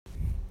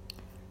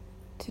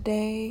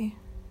Today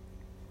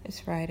is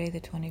Friday,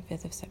 the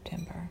 25th of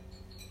September.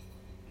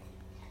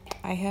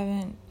 I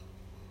haven't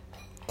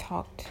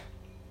talked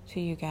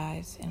to you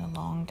guys in a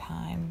long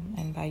time,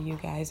 and by you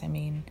guys, I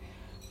mean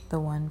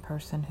the one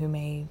person who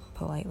may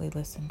politely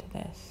listen to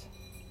this.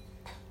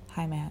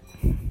 Hi, Matt.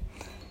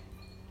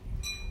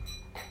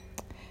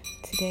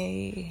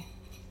 Today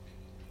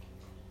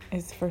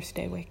is the first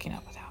day waking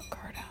up without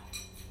Gerda.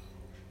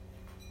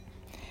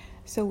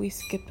 So we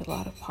skipped a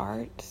lot of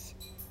parts,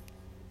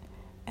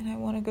 and I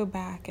want to go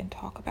back and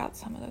talk about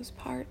some of those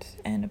parts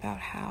and about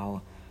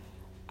how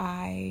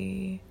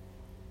I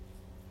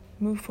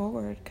move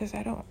forward, because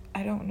I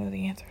don't know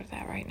the answer to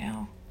that right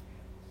now.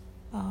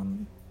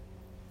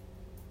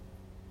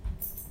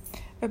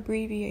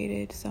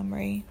 Abbreviated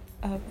summary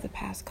of the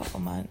past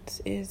couple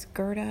months is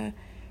Gerda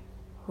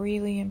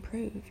really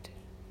improved.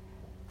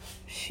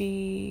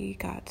 She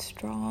got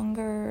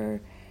stronger.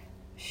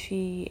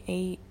 She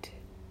ate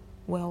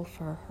well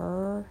for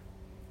her,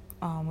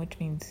 which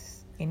means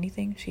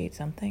anything. She ate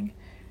something.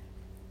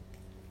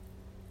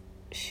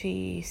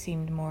 She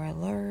seemed more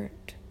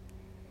alert.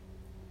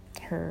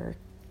 Her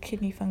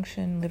kidney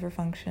function, liver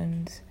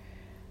functions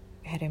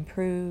had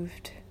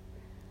improved.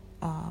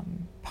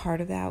 Part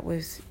of that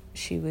was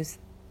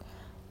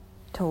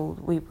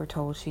we were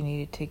told she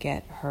needed to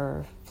get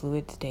her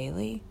fluids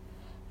daily,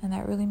 and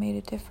that really made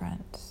a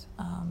difference.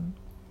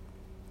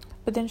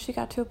 But then she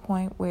got to a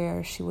point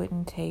where she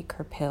wouldn't take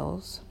her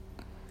pills,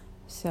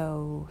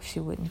 so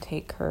she wouldn't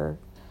take her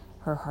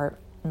heart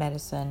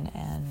medicine,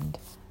 and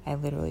I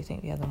literally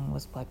think the other one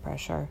was blood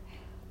pressure,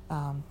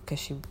 because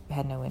she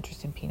had no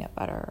interest in peanut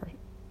butter.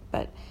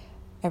 But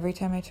every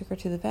time I took her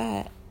to the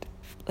vet,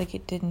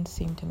 it didn't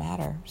seem to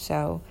matter.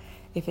 So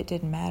if it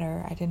didn't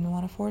matter, I didn't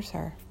want to force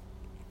her.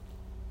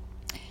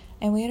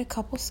 And we had a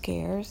couple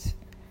scares.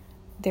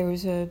 There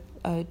was a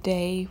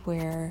day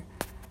where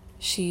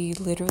she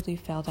literally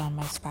fell down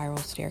my spiral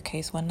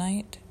staircase one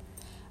night.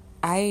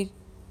 I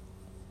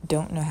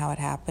don't know how it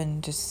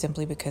happened, just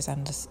simply because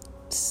I'm the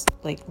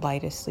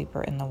lightest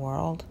sleeper in the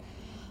world.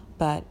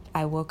 But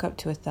I woke up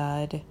to a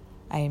thud.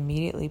 I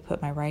immediately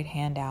put my right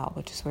hand out,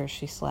 which is where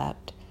she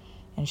slept,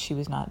 and she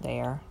was not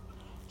there.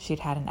 She'd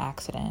had an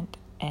accident,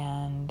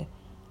 and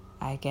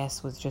I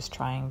guess was just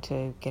trying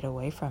to get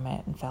away from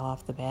it and fell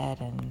off the bed.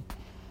 And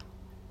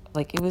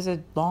it was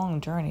a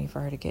long journey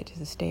for her to get to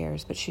the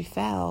stairs, but she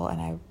fell, and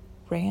I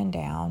ran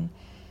down,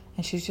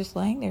 and she was just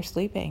laying there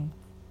sleeping.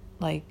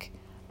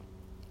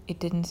 It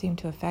didn't seem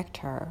to affect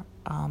her.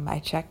 I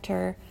checked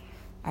her.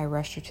 I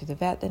rushed her to the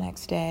vet the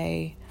next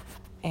day,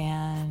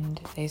 and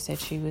they said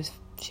she was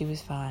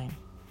fine.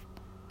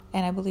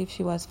 And I believe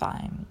she was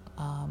fine.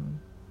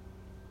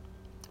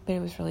 But it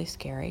was really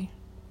scary.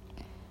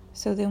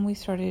 So then I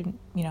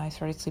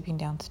started sleeping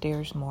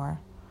downstairs more.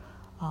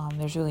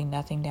 There's really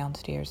nothing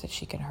downstairs that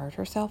she can hurt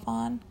herself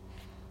on.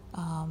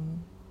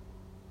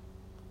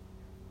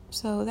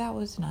 So that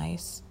was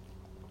nice.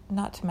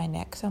 Not to my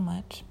neck so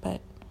much,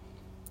 but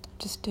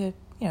just to,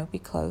 be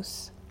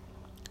close.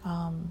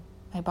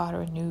 I bought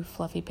her a new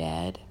fluffy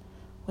bed,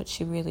 which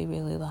she really,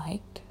 really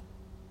liked.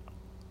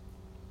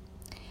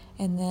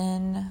 And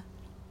then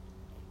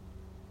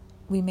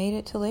we made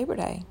it to Labor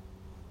Day.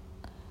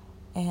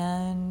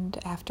 And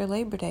after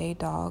Labor Day,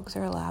 dogs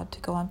are allowed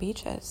to go on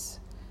beaches.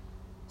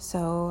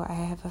 So I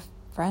had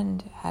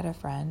a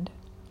friend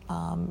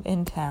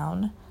in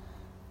town,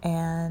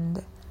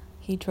 and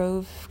he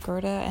drove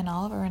Gerda and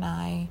Oliver and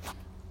I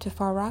to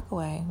Far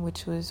Rockaway,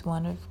 which was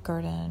one of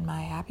Gerda and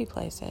my happy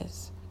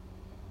places.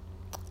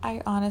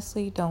 I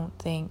honestly don't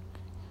think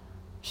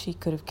she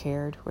could have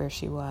cared where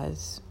she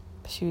was.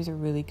 She was a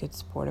really good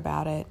sport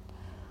about it.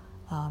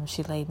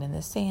 She laid in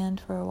the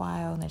sand for a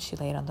while, and then she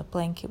laid on the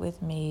blanket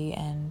with me,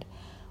 and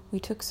we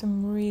took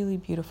some really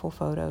beautiful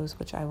photos,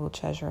 which I will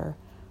treasure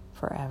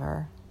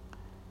forever.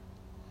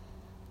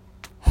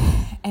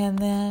 And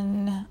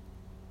then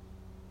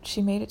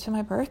she made it to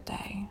my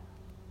birthday.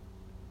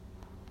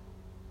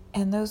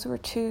 And those were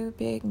two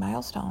big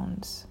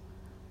milestones.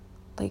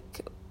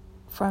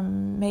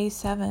 From May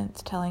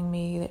 7th telling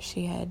me that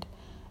she had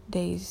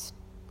days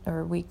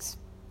or weeks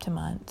to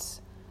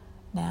months.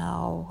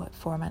 Now,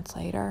 4 months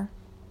later,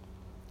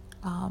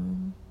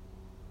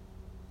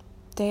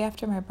 day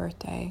after my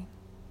birthday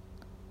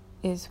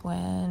is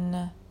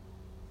when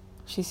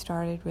she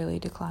started really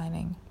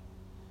declining.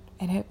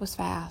 And it was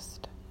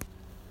fast.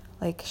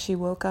 She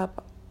woke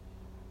up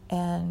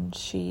and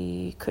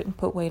she couldn't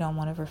put weight on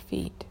one of her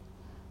feet.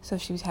 So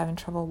she was having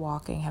trouble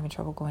walking, having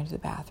trouble going to the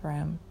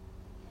bathroom.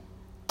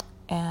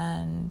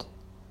 And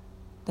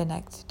the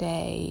next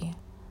day,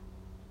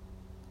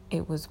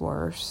 it was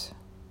worse.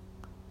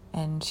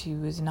 And she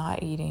was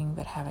not eating,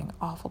 but having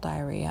awful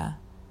diarrhea.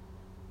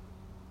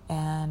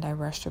 And I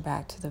rushed her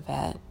back to the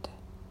vet.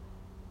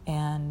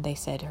 And they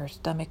said her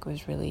stomach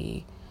was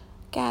really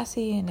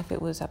gassy, and if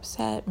it was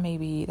upset,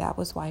 maybe that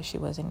was why she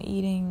wasn't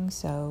eating.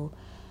 So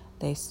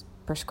they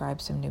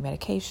prescribed some new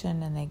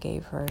medication, and they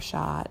gave her a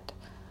shot.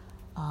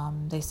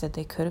 They said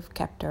they could have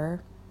kept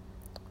her,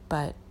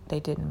 but they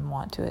didn't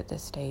want to at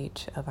this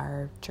stage of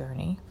our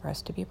journey for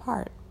us to be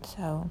apart.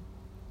 So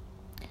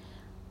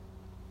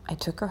I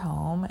took her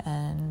home,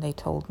 and they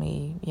told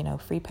me,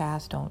 free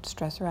pass, don't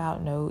stress her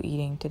out, no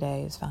eating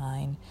today is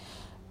fine.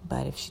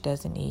 But if she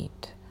doesn't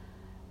eat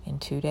in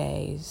 2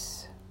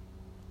 days,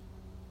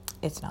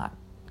 it's not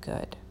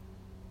good.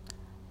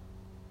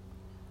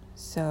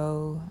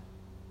 So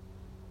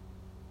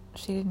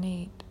she didn't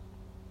eat.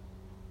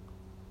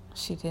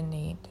 She didn't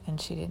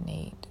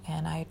eat.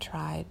 And I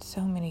tried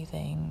so many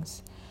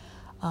things.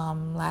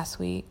 Last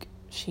week,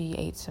 she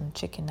ate some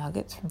chicken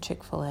nuggets from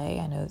Chick-fil-A.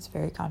 I know it's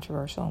very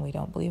controversial and we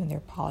don't believe in their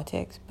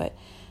politics, but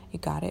you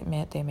gotta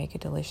admit they make a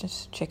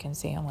delicious chicken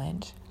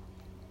sandwich.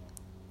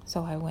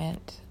 So I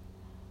went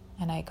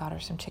and I got her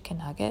some chicken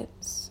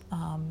nuggets.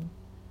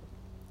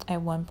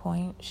 At one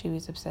point, she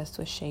was obsessed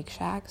with Shake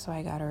Shack, so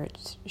I got her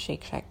a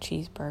Shake Shack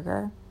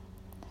cheeseburger,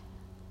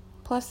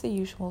 plus the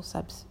usual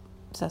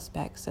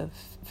suspects of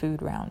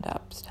food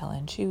roundups, Stella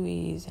and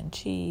Chewy's and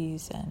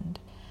cheese, and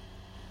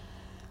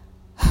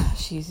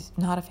she's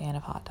not a fan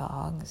of hot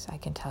dogs, I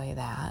can tell you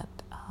that.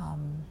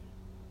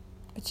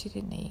 But she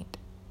didn't eat,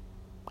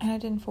 and I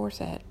didn't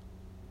force it.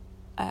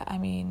 I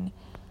mean,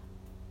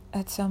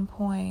 at some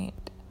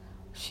point,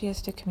 she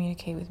has to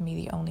communicate with me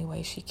the only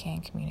way she can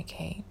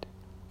communicate.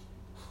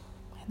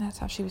 And that's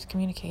how she was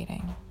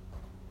communicating.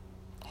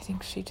 I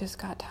think she just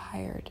got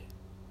tired.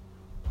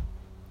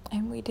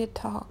 And we did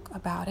talk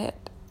about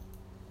it.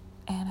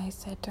 And I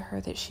said to her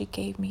that she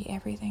gave me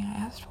everything I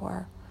asked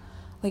for.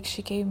 Like,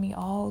 she gave me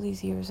all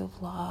these years of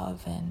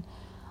love and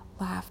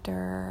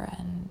laughter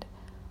and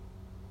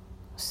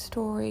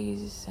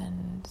stories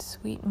and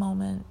sweet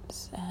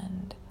moments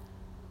and,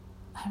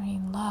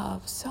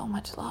 love, so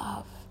much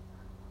love.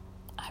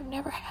 I've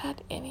never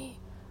had anyone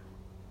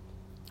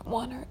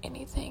or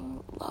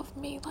anything love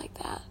me like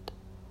that.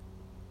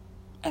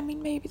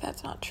 Maybe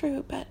that's not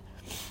true, but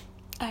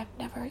I've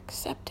never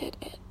accepted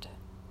it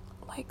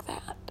like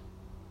that.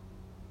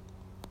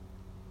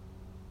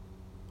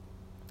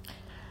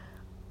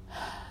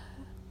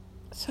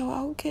 So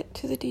I'll get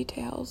to the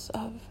details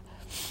of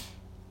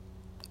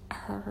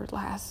her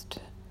last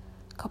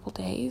couple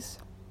days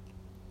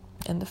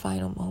and the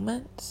final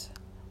moments.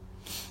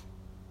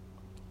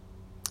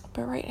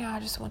 But right now, I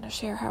just want to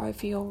share how I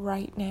feel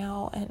right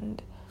now.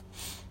 And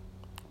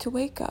to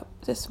wake up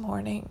this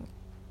morning,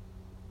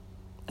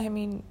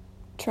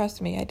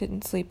 trust me, I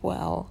didn't sleep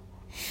well.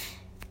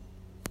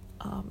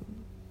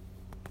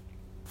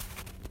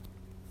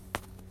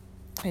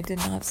 I did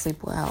not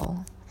sleep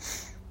well.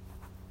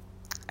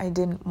 I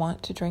didn't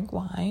want to drink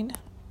wine,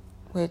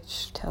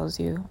 which tells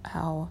you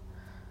how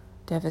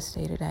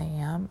devastated I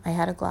am. I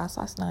had a glass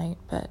last night,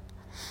 but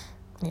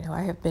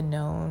I have been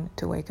known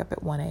to wake up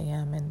at 1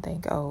 a.m. and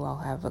think, oh, I'll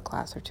have a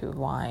glass or two of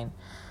wine.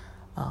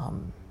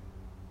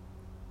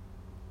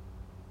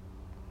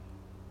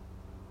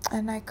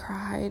 And I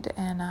cried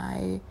and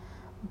I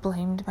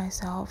blamed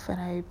myself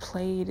and I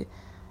played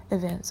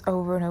events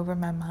over and over in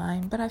my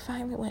mind, but I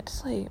finally went to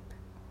sleep.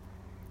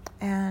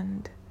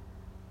 And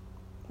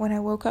when I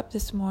woke up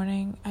this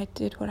morning, I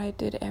did what I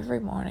did every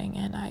morning,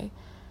 and I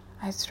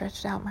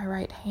stretched out my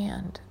right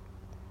hand.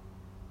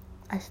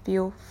 I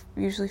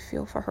usually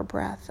feel for her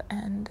breath,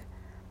 and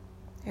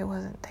it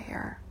wasn't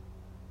there.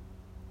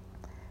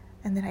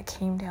 And then I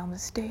came down the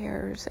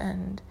stairs,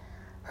 and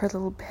her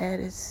little bed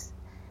is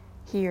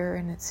here,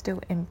 and it's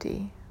still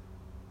empty.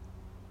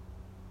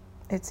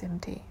 It's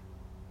empty.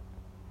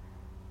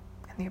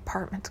 And the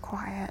apartment's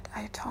quiet.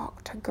 I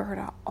talk to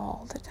Gerda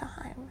all the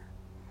time.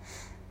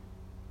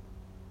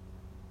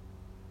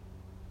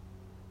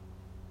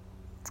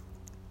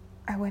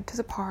 I went to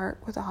the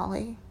park with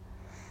Ollie.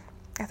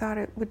 I thought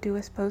it would do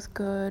us both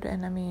good,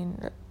 and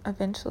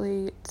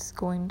eventually it's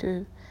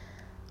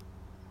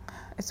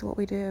what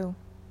we do.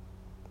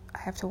 I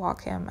have to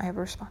walk him. I have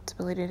a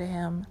responsibility to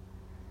him.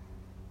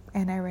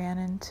 And I ran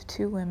into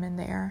 2 women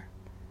there,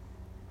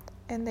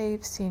 and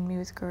they've seen me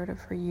with Gerda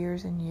for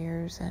years and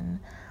years, and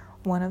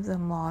one of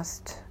them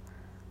lost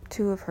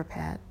 2 of her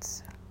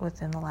pets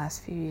within the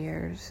last few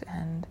years,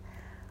 and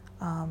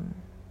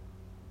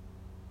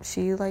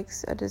she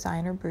likes a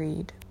designer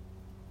breed,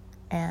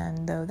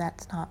 and though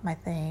that's not my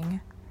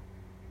thing,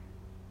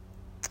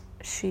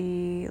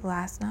 she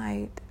last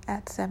night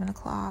at 7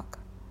 o'clock,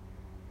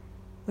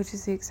 which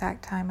is the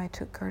exact time I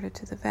took Gerda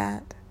to the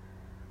vet,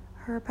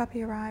 her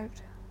puppy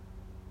arrived.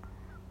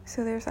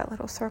 So there's that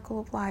little circle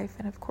of life,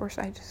 and of course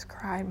I just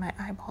cried my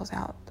eyeballs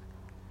out.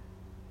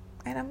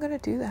 And I'm going to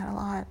do that a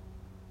lot.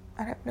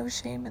 I have no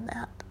shame in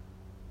that.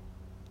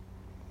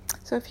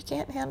 So if you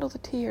can't handle the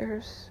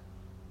tears,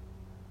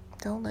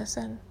 don't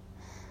listen.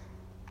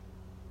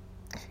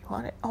 If you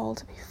want it all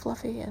to be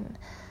fluffy and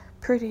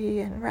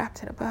pretty and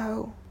wrapped in a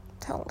bow,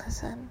 don't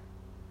listen.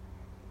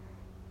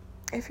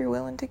 If you're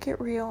willing to get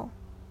real,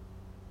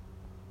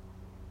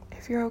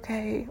 if you're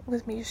okay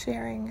with me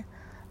sharing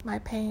my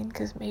pain,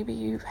 because maybe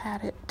you've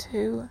had it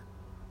too,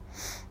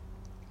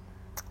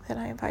 then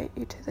I invite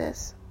you to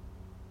this.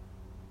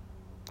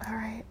 All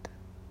right.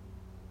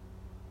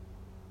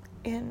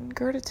 In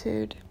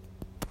gratitude,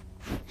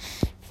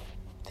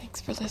 thank Thanks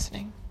for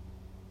listening.